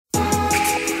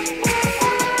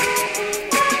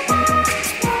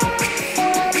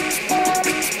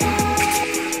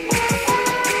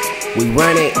we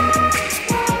run it,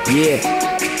 yeah.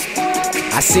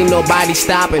 I see nobody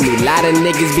stopping me. Lot of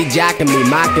niggas be jocking me,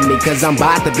 mocking me, cause I'm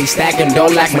about to be stacking dough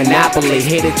like Monopoly.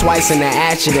 Hit it twice in the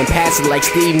action and pass it like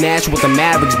Steve Nash with the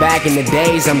Mavericks back in the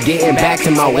days. I'm getting back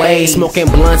to my ways.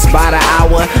 Smoking blunts by the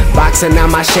hour, boxing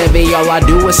out my Chevy. All I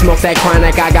do is smoke that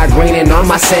chronic. I got green in all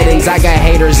my settings. I got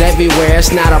haters everywhere,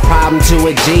 it's not a problem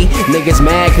to a G. Niggas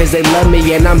mad cause they love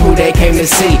me and I'm who they came to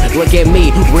see. Look at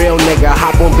me, real nigga,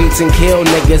 hop on beats and kill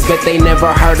niggas. Bet they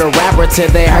never heard a rapper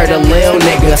till they heard a lil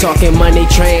nigga. Talking money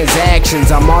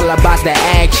transactions, I'm all about the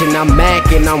action. I'm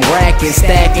macking, I'm racking,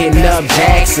 stacking up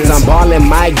Jacksons. I'm ballin'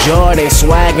 Mike Jordan,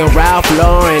 swaggin' Ralph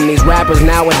Lauren. These rappers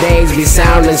nowadays be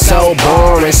sounding so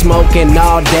boring. Smoking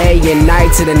all day and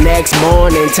night to the next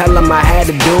morning. Tell them I had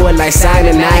to do it like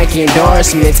signing Nike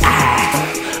endorsements.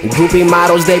 Groupie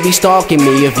models, they be stalking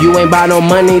me. If you ain't buy no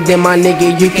money, then my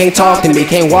nigga, you can't talk to me.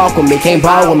 Can't walk with me, can't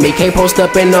ball with me, can't post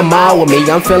up in the mall with me.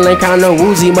 I'm feeling kinda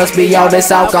woozy, must be all this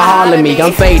alcohol in me.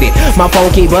 I'm faded, my phone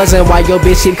keep buzzing while your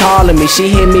bitch keep calling me. She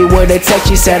hit me with a text,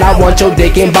 she said I want your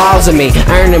dick and balls of me.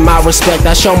 Earning my respect,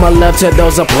 I show my love to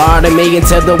those applauding me. And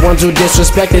to the ones who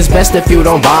disrespect, it's best if you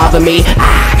don't bother me.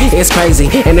 It's crazy,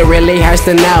 and it really hurts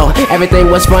to know everything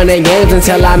was fun and games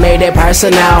until I made it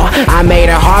personal. I made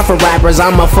it hard for rappers,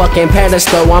 I'm a fucking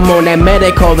pedestal. I'm on that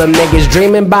medical, them niggas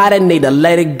dreaming about it, need to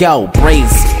let it go.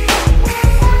 Breeze.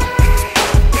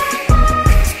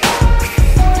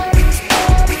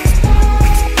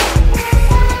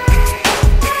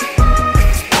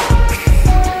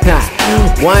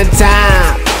 One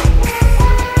time,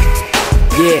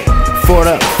 yeah, for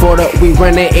the we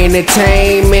run the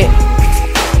entertainment,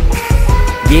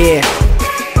 yeah.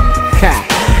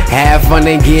 Have fun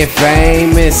and get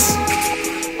famous.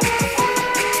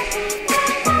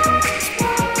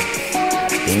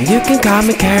 And you can call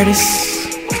me Curtis.